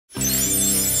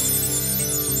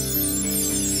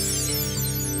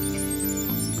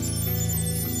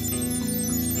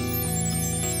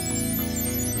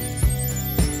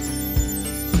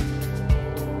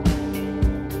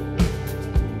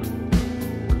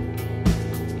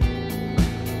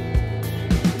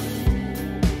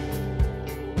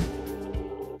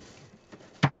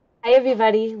Hey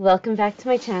everybody, welcome back to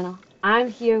my channel.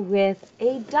 I'm here with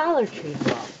a Dollar Tree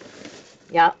haul.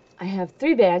 Yep, I have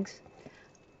 3 bags.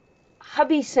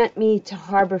 Hubby sent me to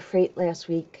Harbor Freight last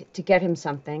week to get him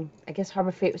something. I guess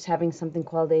Harbor Freight was having something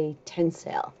called a 10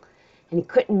 sale, and he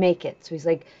couldn't make it. So he's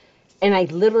like, and I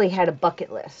literally had a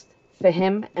bucket list for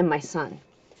him and my son.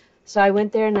 So I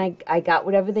went there and I got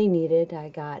whatever they needed. I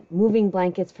got moving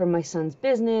blankets for my son's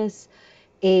business,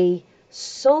 a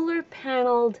solar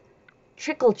paneled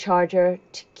trickle charger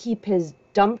to keep his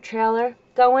dump trailer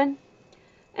going,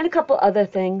 and a couple other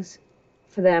things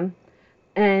for them.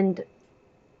 And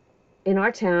in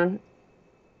our town,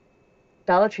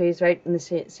 Dollar Tree is right in the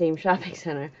same shopping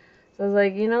center. So I was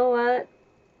like, you know what?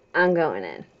 I'm going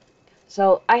in.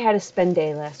 So I had a spend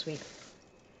day last week.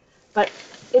 But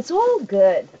it's all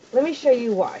good. Let me show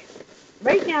you why.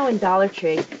 Right now in Dollar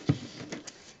Tree,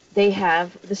 they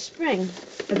have the spring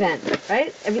event,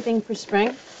 right? Everything for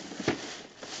spring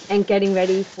and getting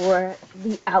ready for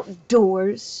the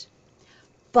outdoors.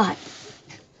 But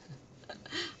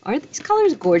aren't these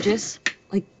colors gorgeous?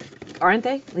 Like, aren't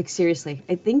they? Like, seriously.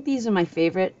 I think these are my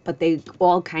favorite, but they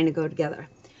all kind of go together.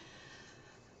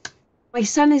 My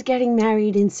son is getting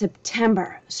married in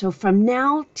September. So from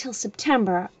now till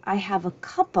September, I have a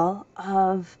couple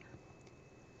of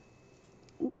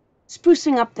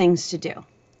sprucing up things to do.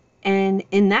 And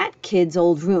in that kid's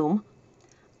old room,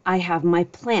 I have my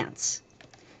plants.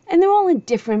 And they're all in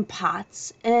different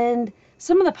pots. And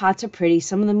some of the pots are pretty.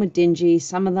 Some of them are dingy.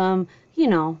 Some of them, you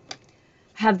know,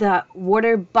 have the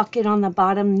water bucket on the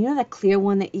bottom. You know that clear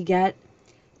one that you get?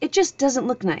 It just doesn't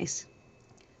look nice.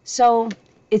 So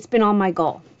it's been on my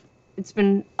goal. It's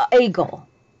been a goal.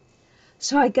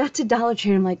 So I got to Dollar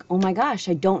Tree and I'm like, oh my gosh,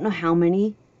 I don't know how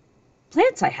many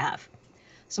plants I have.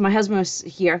 So my husband was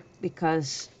here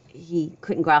because he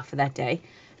couldn't go out for that day.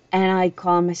 And I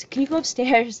call him, I said, can you go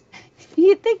upstairs?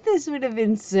 You'd think this would have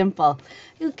been simple.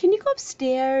 He goes, can you go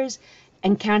upstairs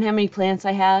and count how many plants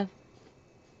I have?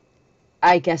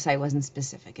 I guess I wasn't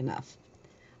specific enough.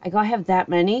 I go, I have that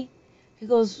many? He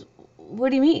goes,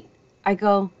 what do you mean? I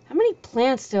go, how many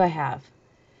plants do I have?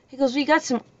 He goes, well, you got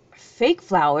some fake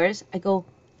flowers. I go,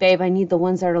 babe, I need the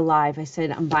ones that are alive. I said,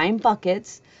 I'm buying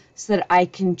buckets so that I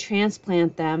can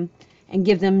transplant them and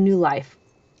give them new life.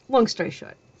 Long story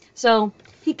short. So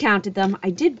he counted them. I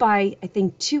did buy, I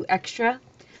think, 2 extra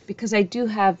because I do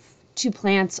have 2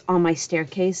 plants on my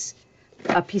staircase,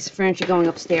 a piece of furniture going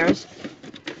upstairs.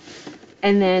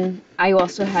 And then I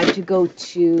also had to go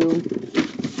to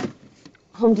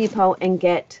Home Depot and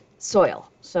get soil.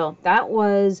 So that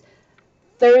was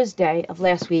Thursday of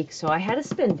last week, so I had a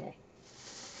spend day.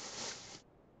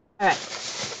 All right,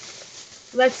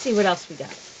 let's see what else we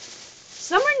got.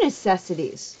 Summer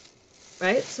necessities,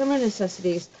 right? Summer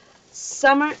necessities.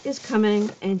 Summer is coming,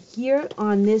 and here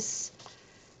on this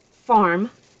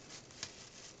farm,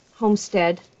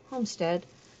 homestead,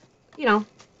 you know,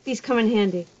 these come in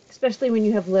handy, especially when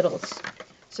you have littles.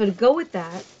 So to go with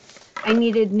that, I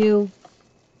needed new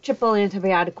triple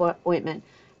antibiotic ointment.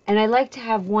 And I like to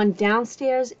have one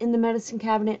downstairs in the medicine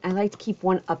cabinet. I like to keep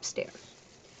one upstairs.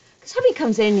 Because hubby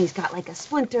comes in and he's got like a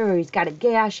splinter or he's got a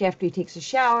gash after he takes a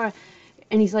shower.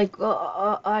 And he's like,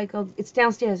 I go, it's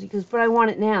downstairs. He goes, but I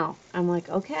want it now. I'm like,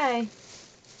 okay.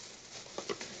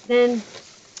 Then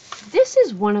this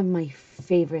is one of my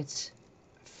favorites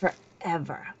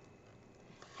forever.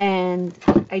 And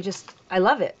I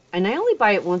love it. And I only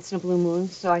buy it once in a blue moon,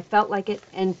 so I felt like it.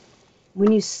 And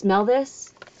when you smell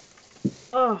this,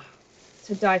 oh,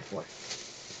 to die for.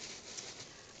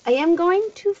 I am going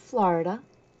to Florida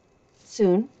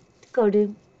soon to go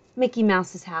to Mickey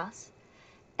Mouse's house.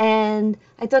 And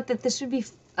I thought that this would be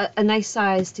a nice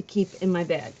size to keep in my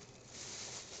bag.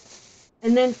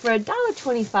 And then for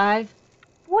 $1.25,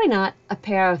 why not a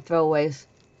pair of throwaways,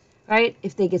 right?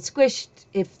 If they get squished,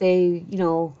 if they,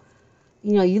 you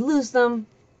lose them,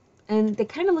 and they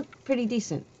kind of look pretty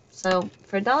decent. So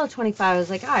for $1.25, I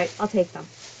was like, all right, I'll take them.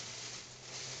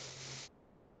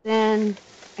 Then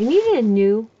I needed a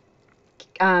new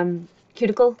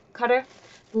cuticle cutter.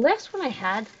 The last one I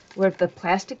had were the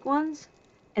plastic ones,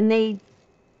 and they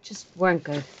just weren't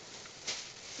good.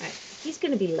 All right, he's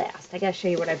going to be last. I got to show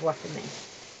you what I bought from me.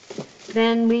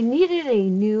 Then we needed a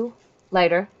new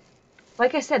lighter.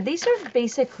 Like I said, these are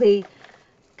basically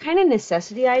kind of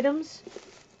necessity items.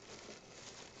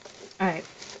 All right.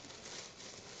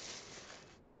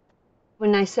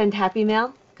 When I send Happy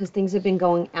Mail, because things have been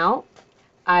going out,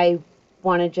 I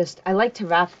like to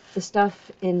wrap the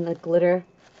stuff in the glitter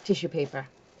tissue paper.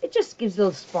 It just gives a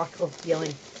little sparkle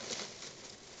feeling.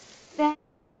 Then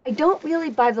I don't really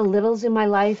buy the littles in my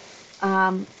life.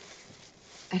 I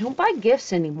don't buy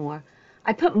gifts anymore.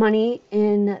 I put money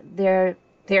in their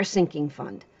sinking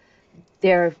fund,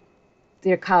 their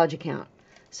college account.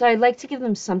 So I'd like to give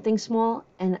them something small,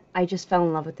 and I just fell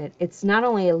in love with it. It's not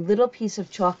only a little piece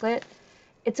of chocolate,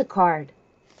 it's a card.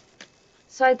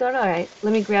 So I thought, all right,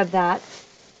 let me grab that.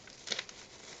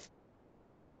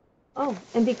 Oh,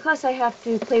 and because I have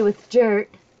to play with dirt,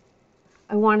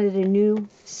 I wanted a new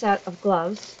set of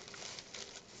gloves.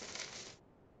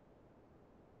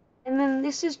 And then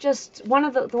this is just one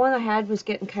of the one I had was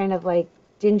getting kind of like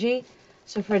dingy.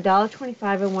 So for $1.25,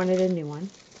 I wanted a new one.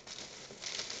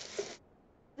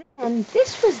 And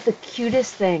this was the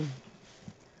cutest thing.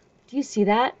 Do you see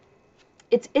that?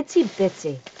 It's itsy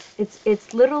bitsy.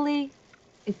 It's literally,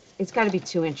 it's got to be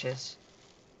 2 inches.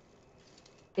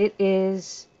 It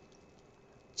is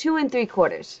 2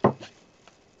 3/4.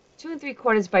 2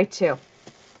 3/4 by 2.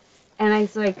 And I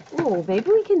was like, oh, maybe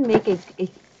we can make a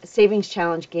savings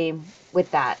challenge game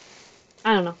with that.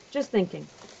 I don't know, just thinking.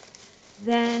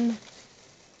 Then,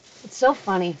 it's so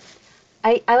funny.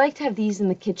 I like to have these in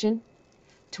the kitchen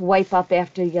to wipe up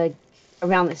after you, like,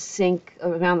 around the sink,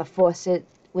 around the faucet,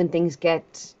 when things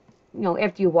get,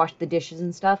 after you wash the dishes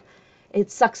and stuff.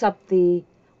 It sucks up the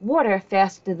water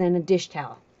faster than a dish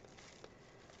towel.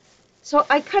 So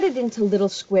I cut it into little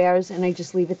squares and I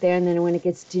just leave it there, and then when it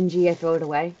gets dingy, I throw it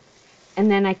away. And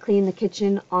then I clean the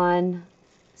kitchen on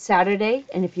Saturday,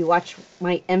 and if you watch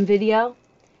my M video,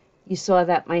 you saw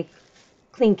that my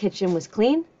clean kitchen was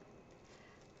clean.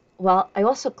 Well, I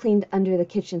also cleaned under the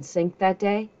kitchen sink that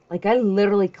day. Like, I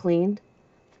literally cleaned.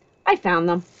 I found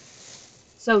them.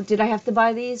 So did I have to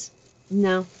buy these?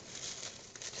 No.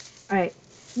 All right.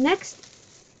 Next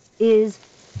is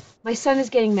my son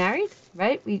is getting married,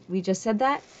 right? We just said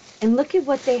that. And look at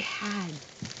what they had.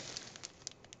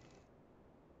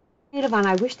 Maid of honor.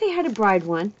 I wish they had a bride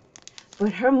one,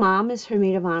 but her mom is her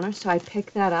maid of honor, so I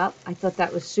picked that up. I thought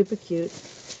that was super cute.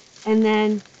 And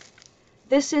then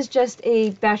this is just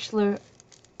a bachelorette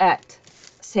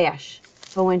sash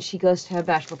for when she goes to her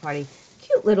bachelor party.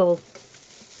 Cute little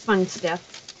fun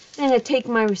stuff. Then I take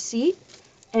my receipt,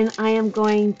 and I am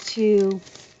going to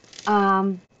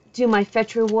do my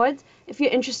fetch rewards. If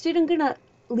you're interested, I'm going to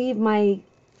leave my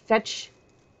fetch,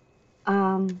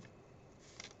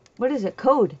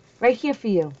 code right here for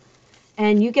you.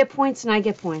 And you get points and I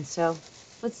get points. So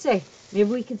let's see. Maybe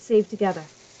we can save together.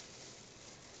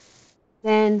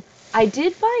 Then I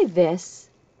did buy this.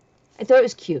 I thought it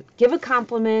was cute. Give a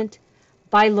compliment,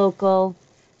 buy local.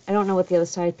 I don't know what the other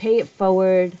side. Pay it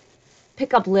forward,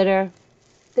 pick up litter,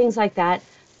 things like that.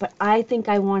 But I think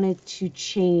I wanted to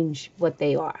change what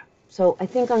they are. So I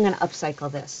think I'm going to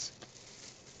upcycle this.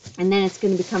 And then it's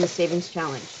going to become a savings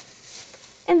challenge.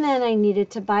 And then I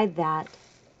needed to buy that.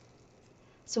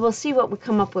 So we'll see what we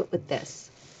come up with this.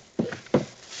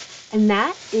 And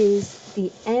that is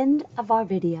the end of our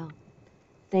video.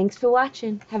 Thanks for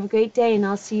watching. Have a great day, and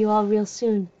I'll see you all real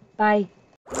soon. Bye.